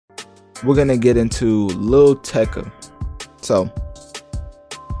we're gonna get into Lil Tecca. So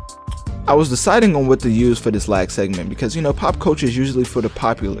I was deciding on what to use for this last segment because, you know, pop culture is usually for the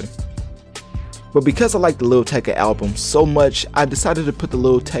popular. But because I like the Lil Tecca album so much, I decided to put the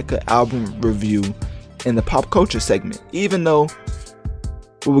Lil Tecca album review in the pop culture segment. Even though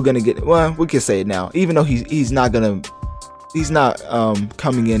we're gonna get, well, we can say it now. Even though he's not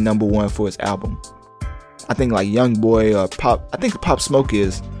coming in number one for his album. I think like Young Boy or Pop. I think Pop Smoke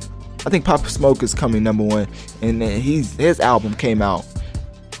is. I think Pop Smoke is coming number one, and then his album came out.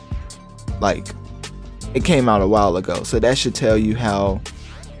 Like, it came out a while ago, so that should tell you how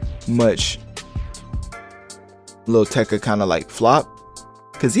much Lil Tecca kind of like flopped,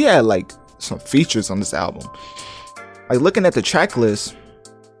 because he had like some features on this album. Like, looking at the track list,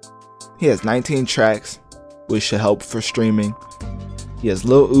 he has 19 tracks, which should help for streaming. He has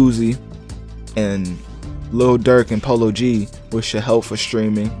Lil Uzi and Lil Durk and Polo G, which should help for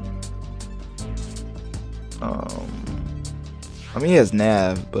streaming. I mean, he has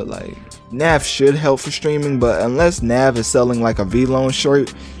Nav, but like, Nav should help for streaming, but unless Nav is selling like a V-Lone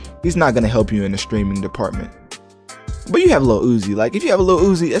shirt, he's not gonna help you in the streaming department. But you have Lil Uzi. Like, if you have a Lil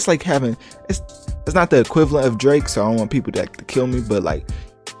Uzi, it's like having, it's not the equivalent of Drake, so I don't want people to kill me, but like,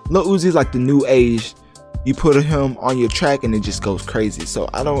 Lil Uzi is like the new age. You put him on your track and it just goes crazy. So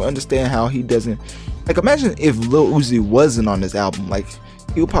I don't understand how he doesn't, like, imagine if Lil Uzi wasn't on this album. Like,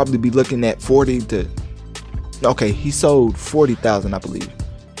 he'll probably be looking at okay, he sold 40,000, I believe.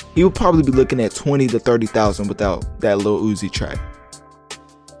 He would probably be looking at 20 to 30,000 without that Lil Uzi track.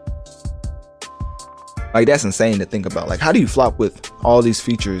 Like, that's insane to think about. Like, how do you flop with all these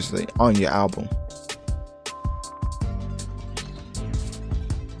features on your album?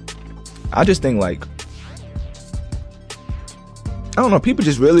 I just think, like, I don't know, people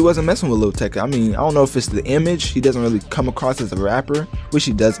just really wasn't messing with Lil Tecca. I mean, I don't know if it's the image. He doesn't really come across as a rapper, which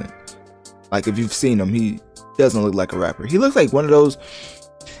he doesn't. Like, if you've seen him, he doesn't look like a rapper. He looks like one of those,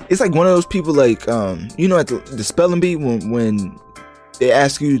 it's like one of those people, like, you know, at the spelling bee, when they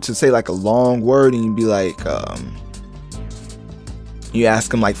ask you to say like a long word and you be like, you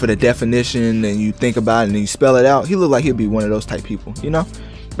ask him like for the definition and you think about it and you spell it out. He look like he'd be one of those type people, you know?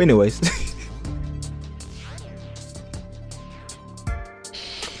 But anyways.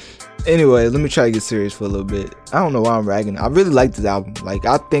 Anyway, let me try to get serious for a little bit. I don't know why I'm ragging. I really like this album. Like,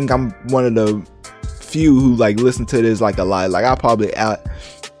 I think I'm one of the few who like listen to this like a lot. Like, I'll probably added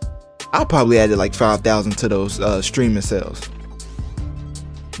like 5,000 to those streaming sales.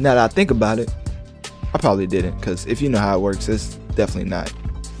 Now that I think about it, I probably didn't, because if you know how it works, it's definitely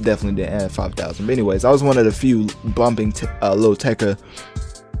didn't add 5,000. But anyways, I was one of the few bumping Lil Tecca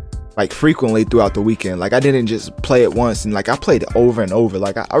like frequently throughout the weekend. Like, I didn't just play it once, and like I played it over and over.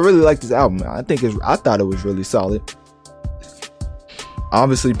 Like, I really like this album. I thought it was really solid.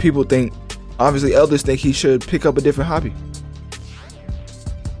 Obviously elders think he should pick up a different hobby.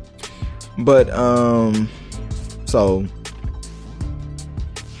 But so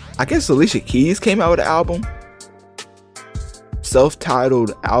I guess Alicia Keys came out with an album,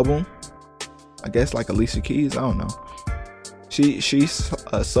 self-titled album. I guess like Alicia Keys, I don't know. She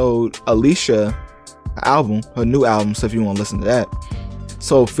sold Alicia album, her new album, so if you want to listen to that,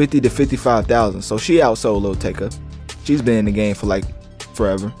 sold 50 to 55,000. So she outsold Lil Tecca. She's been in the game for like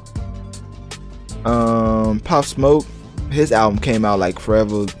forever. Pop Smoke, his album came out like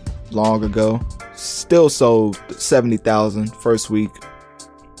forever long ago. Still sold 70,000 first week.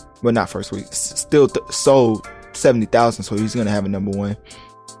 Well, not first week. Still sold 70,000, so he's gonna have a number one.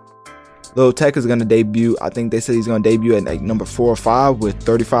 Lil Tecca's gonna debut. I think they said he's gonna debut at like number 4 or 5 with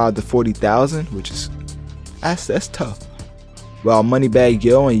 35 to 40,000, which is that's tough. While Moneybagg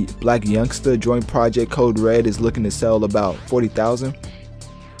Yo and Black Youngster joint project Code Red is looking to sell about 40,000.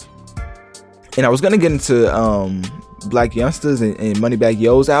 And I was gonna get into Black Youngsters and Moneybagg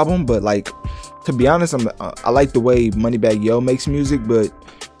Yo's album, but like, to be honest, I like the way Moneybagg Yo makes music, but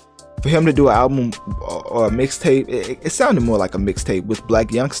for him to do an album or a mixtape, it sounded more like a mixtape with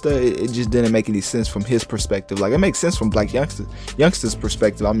Black Youngster. It just didn't make any sense from his perspective. Like, it makes sense from Black Youngster's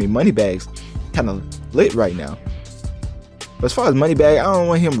perspective. I mean, Moneybagg's kind of lit right now. But as far as Moneybagg, I don't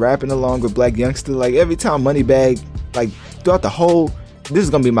want him rapping along with Black Youngster. Like, every time Moneybagg, like, throughout the whole, this is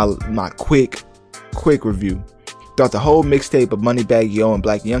gonna be my quick review. Throughout the whole mixtape of Moneybagg Yo and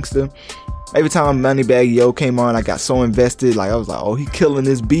Black Youngster, every time Moneybagg Yo came on, I got so invested. Like, I was like, oh, he killing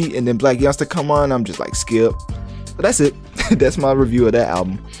this beat. And then Black Youngster come on, I'm just like, skip. But that's it. That's my review of that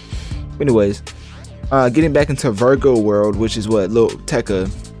album. Anyways, getting back into Virgo World, which is what Lil Tecca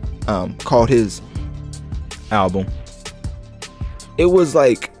called his album. It was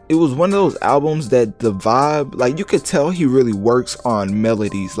it was one of those albums that the vibe, like you could tell he really works on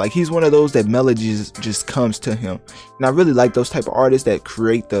melodies. Like he's one of those that melodies just comes to him. And I really like those type of artists that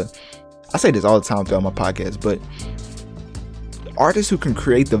create I say this all the time throughout my podcast, but artists who can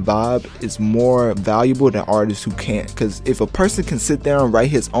create the vibe is more valuable than artists who can't. Because if a person can sit there and write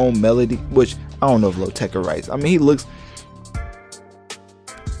his own melody, which I don't know if Lil Tecca writes. I mean, he looks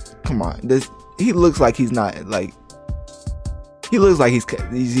like he's not like, he looks like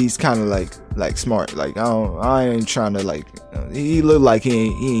he's kind of like smart. Like I ain't trying to like, he look like he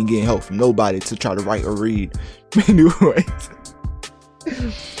ain't getting help from nobody to try to write or read.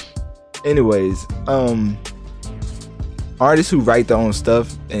 Anyways, artists who write their own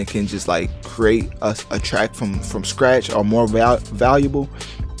stuff and can just like create a track from scratch are more valuable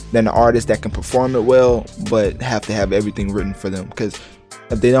than the artists that can perform it well but have to have everything written for them. Because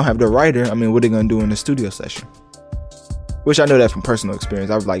if they don't have the writer, I mean, what are they gonna do in the studio session? Which I know that from personal experience.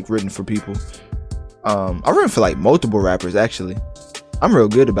 I've like written for people. I've written for like multiple rappers actually. I'm real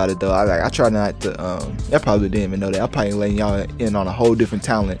good about it though. I try not to. I probably didn't even know that. I'm probably letting y'all in on a whole different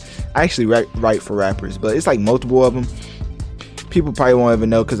talent. I actually write for rappers, but it's like multiple of them. People probably won't ever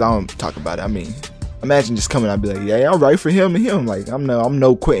know because I don't talk about it. I mean, imagine just coming out and be like, yeah, I'll write for him and him. Like I'm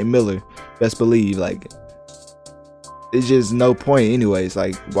no Quentin Miller. Best believe. Like it's just no point anyways.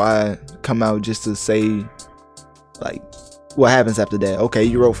 Like why come out just to say like what happens after that? Okay,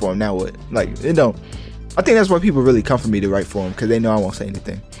 you wrote for him, now what? Like it don't. I think that's why people really come for me to write for them, because they know I won't say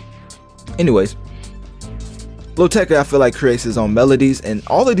anything. Anyways, Lil Tecca, I feel like, creates his own melodies, and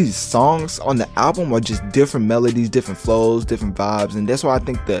all of these songs on the album are just different melodies, different flows, different vibes, and that's why I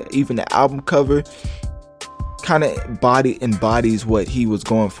think that even the album cover kind of embodies what he was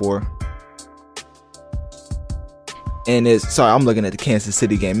going for. And sorry, I'm looking at the Kansas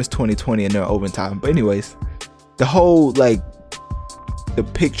City game. It's 2020 and they're overtime. But anyways, the whole like the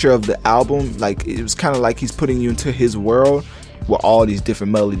picture of the album, like it was kind of like he's putting you into his world where all these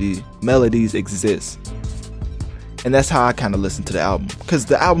different melodies exist. And that's how I kind of listen to the album, because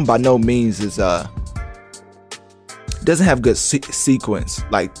the album by no means is doesn't have good sequence.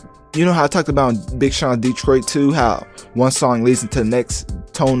 Like, you know how I talked about in Big Sean Detroit 2, how one song leads into the next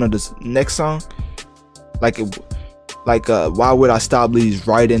tone of the next song. Like Why Would I Stop leads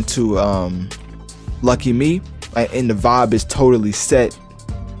right into Lucky Me, and the vibe is totally set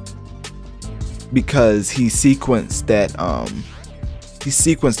because he sequenced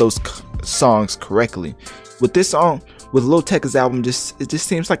those songs correctly. With this song, with Lil Tecca'S album, it just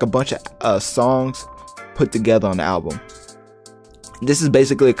seems like a bunch of songs put together on the album. This is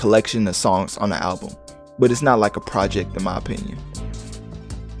basically a collection of songs on the album, but it's not like a project in my opinion.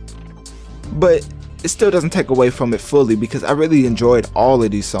 But it still doesn't take away from it fully, because I really enjoyed all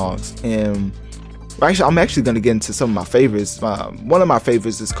of these songs. And I'm actually going to get into some of my favorites. One of my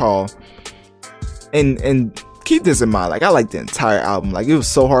favorites is called, and keep this in mind, like I like the entire album. Like it was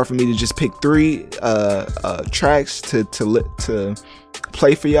so hard for me to just pick 3 tracks to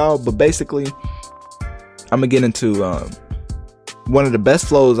play for y'all. But basically, I'm gonna get into one of the best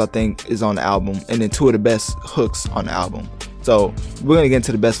flows I think is on the album, and then 2 of the best hooks on the album. So we're gonna get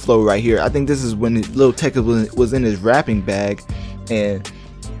into the best flow right here. I think this is when Lil Tecca was in his rapping bag, and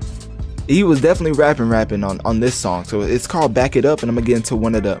he was definitely rapping on this song. So it's called Back It Up, and I'm gonna get into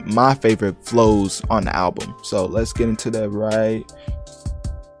one of my favorite flows on the album. So let's get into that right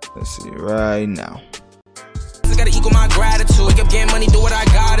now. Gotta equal my gratitude. Wake up, get money, do what I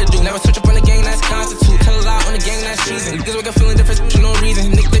gotta do. Never switch up on the gang that's constitute. Tell a lie on the gang that's treason. Niggas wake up feeling different for no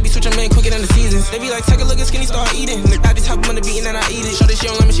reason. Niggas, they be switching man quicker than the seasons. They be like, take a look at skinny, start eating. Nigga, I just hop on the beat and then I eat it. Show this she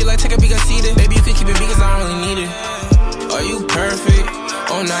don't let me, she like, take a beat, I see it. Baby, you can keep it because I don't really need it. Are you perfect?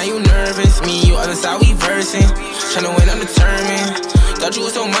 Oh, now you nervous. Me, you other side, we versing. Tryna win, I'm determined. Thought you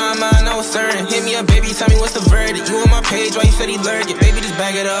was on my mind, I was certain. Hit me up, baby, tell me what's the verdict. You on my page, why you said he lurk it? Baby, just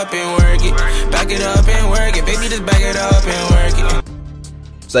back it up and work it. Back it up and work it. Baby, just back it up and work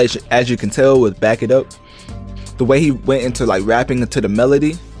it. So as you can tell with Back It Up, the way he went into like rapping into the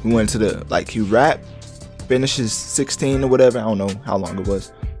melody, he went into the, like, he rapped, finishes 16 or whatever, I don't know how long it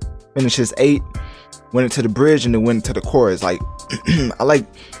was, finishes 8, went into the bridge, and then went into the chorus. Like I like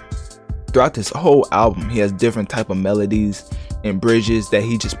throughout this whole album, he has different type of melodies and bridges that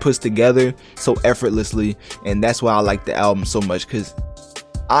he just puts together so effortlessly, and that's why I like the album so much, because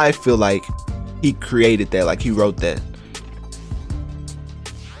I feel like he created that, like he wrote that.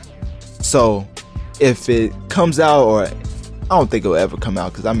 So if it comes out, or I don't think it'll ever come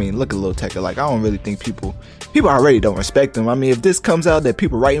out, because I mean, look at Lil Tecca, like I don't really think people already don't respect him. I mean, if this comes out that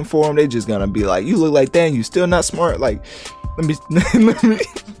people writing for him, they're just gonna be like, you look like that and you still not smart. Like let me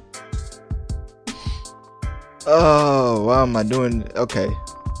oh, why am I doing? Okay,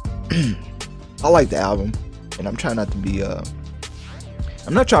 I like the album, and I'm trying not to be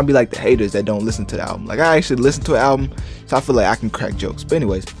I'm not trying to be like the haters that don't listen to the album. Like, I actually listen to an album, so I feel like I can crack jokes. But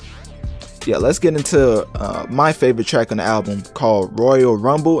anyways, yeah, let's get into my favorite track on the album, called Royal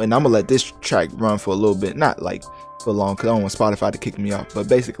Rumble. And I'm gonna let this track run for a little bit, not like for long, because I don't want Spotify to kick me off. But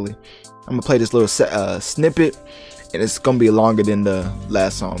basically, I'm gonna play this little snippet, and it's gonna be longer than the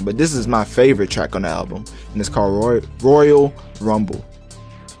last song. But this is my favorite track on the album, and it's called Royal Rumble.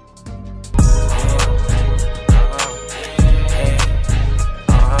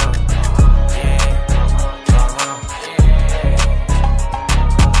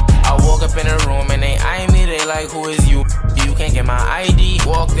 Like, who is you? You can't get my ID.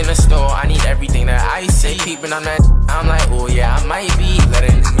 Walked in the store, I need everything that I say. Peeping on that, I'm like, oh yeah, I might be. Let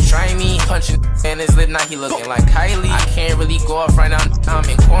him try me. Punching in his lip, now he looking like Kylie. I can't really go off right now, I'm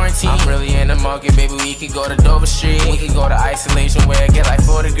in quarantine. I'm really in the market, baby, we could go to Dover Street. We could go to isolation where it get like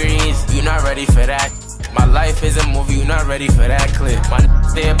 4 degrees. You not ready for that. My life is a movie, you not ready for that clip. My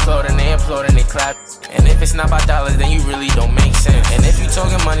they applaud and they clap. And if it's not about dollars, then you really don't make sense. And if you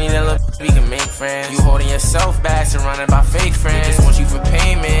talking money, then look, we can make friends. You holding yourself back, surrounded by fake friends. They just want you for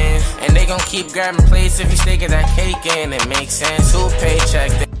payment, and they gon' keep grabbing plates if you stay get that cake in. It makes sense, 2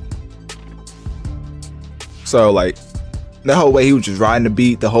 paycheck. So like, that whole way he was just riding the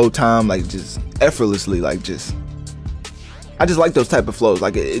beat the whole time, like just effortlessly, like just. I just like those type of flows.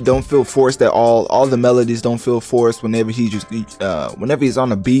 Like, it don't feel forced at all. All the melodies don't feel forced. Whenever whenever he's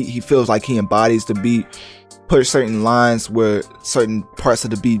on a beat, he feels like he embodies the beat. Put certain lines where certain parts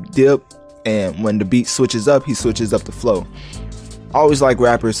of the beat dip, and when the beat switches up, he switches up the flow. I always like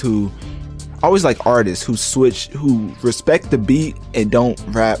artists who respect the beat and don't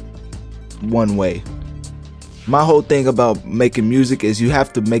rap one way. My whole thing about making music is you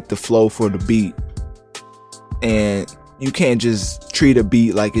have to make the flow for the beat, and you can't just treat a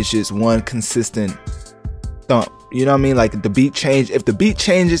beat like it's just one consistent thump. You know what I mean? Like, if the beat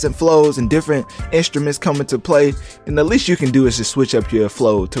changes and flows and different instruments come into play, then the least you can do is just switch up your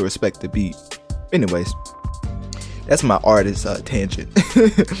flow to respect the beat. Anyways, that's my artist tangent.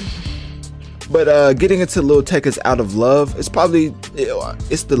 But getting into Lil Tecca'S Out of Love, it's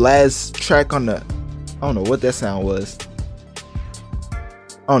the last track on the, I don't know what that sound was.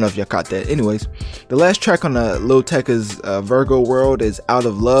 I don't know if y'all caught that. Anyways, the last track on the Lil Tecca'S Virgo World is Out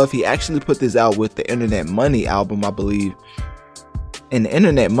of Love. He actually put this out with the Internet Money album, I believe. And the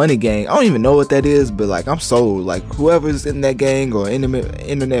Internet Money gang, I don't even know what that is, but like, I'm sold. Like, whoever's in that gang or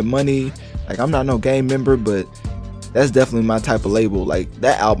Internet Money, like, I'm not no gang member, but that's definitely my type of label. Like,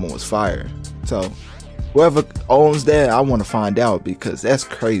 that album was fire. So whoever owns that, I want to find out, because that's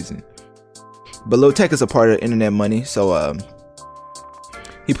crazy. But Lil Tecca'S a part of Internet Money, so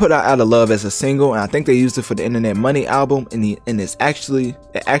he put out of Love as a single, and I think they used it for the Internet Money album, and it actually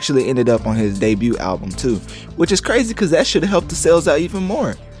ended up on his debut album too, which is crazy because that should have helped the sales out even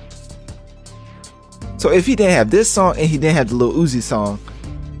more. So if he didn't have this song and he didn't have the Lil Uzi song,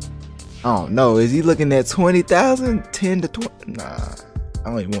 I don't know, is he looking at 20,000, 10 to 20? Nah, I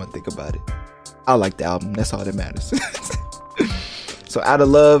don't even want to think about it. I like the album, that's all that matters. So Out of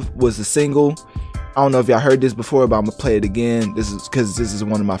Love was the single. I don't know if y'all heard this before, but I'm gonna play it again. This is because this is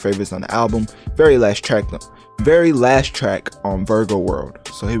one of my favorites on the album. Very last track on Virgo World.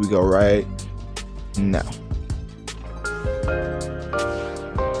 So here we go right now.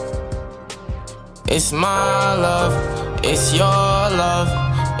 It's my love, it's your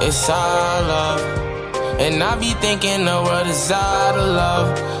love, it's our love. And I be thinking the world is out of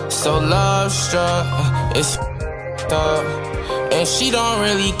love. So love struck, it's up. And she don't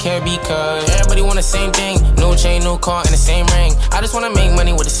really care because everybody want the same thing. New chain, new car, and the same ring. I just wanna make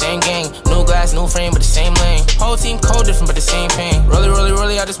money with the same gang. New glass, new frame, but the same lane. Whole team cold, different, but the same pain.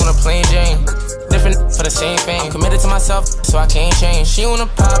 Rolly, I just wanna plain Jane. Different for the same thing. I'm committed to myself, so I can't change. She wanna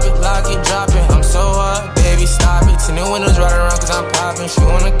pop it, lock it, drop it. I'm so up, baby, stop it. 2 new windows right around cause I'm popping. She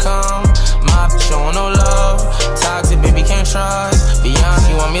wanna come, my bitch showing no love. Toxic, baby, can't trust. Beyond,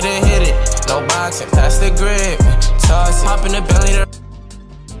 you want me to hit it. No boxing, pass the grip. Hop in the belly.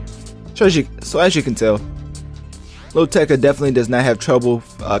 So as you can tell, Lil Tecca definitely does not have trouble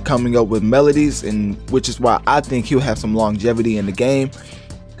coming up with melodies, and which is why I think he'll have some longevity in the game.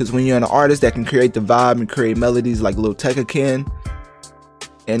 Because when you're an artist that can create the vibe and create melodies like Lil Tecca can,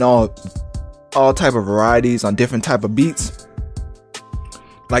 and all type of varieties on different type of beats,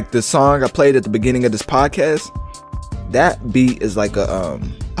 like the song I played at the beginning of this podcast, that beat is like a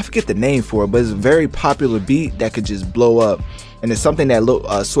I forget the name for it, but it's a very popular beat that could just blow up, and it's something that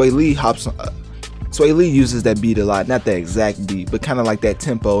Sway Lee uses that beat a lot, not that exact beat, but kind of like that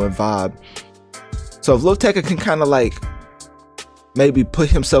tempo and vibe. So if Lil Tecca can kind of like maybe put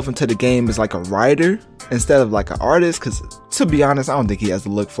himself into the game as like a writer instead of like an artist, because to be honest, I don't think he has to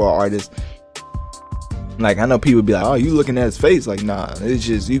look for an artist. Like, I know people be like, oh, you looking at his face. Like, nah, it's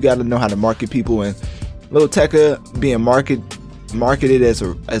just, you got to know how to market people. And Lil Tecca being marketed as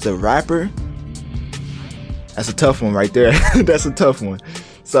a rapper, that's a tough one right there. That's a tough one.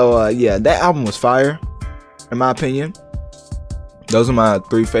 So yeah, that album was fire, in my opinion. Those are my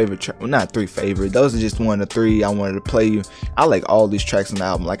 3 favorite tracks. Well, not 3 favorite. Those are just one of the 3 I wanted to play you. I like all these tracks on the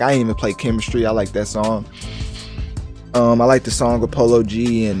album. Like, I didn't even play Chemistry. I like that song. I like the song with Polo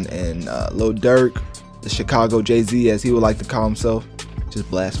G and Lil Durk, the Chicago Jay-Z, as he would like to call himself. Just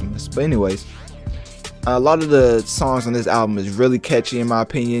blasphemous. But anyways, a lot of the songs on this album is really catchy, in my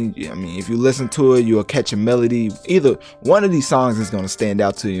opinion. I mean, if you listen to it, you'll catch a melody. Either one of these songs is going to stand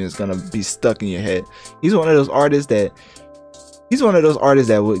out to you. It's going to be stuck in your head. He's one of those artists that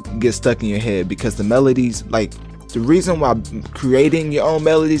would get stuck in your head, because the melodies, like, the reason why creating your own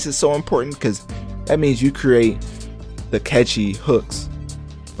melodies is so important, because that means you create the catchy hooks.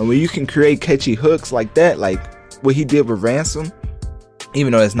 And when you can create catchy hooks like that, like what he did with Ransom,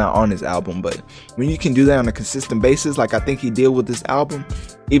 even though it's not on his album, but when you can do that on a consistent basis, like I think he did with this album,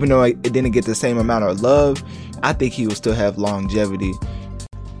 even though it didn't get the same amount of love, I think he will still have longevity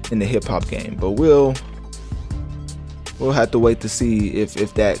in the hip-hop game. But we'll have to wait to see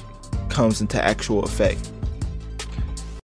if that comes into actual effect.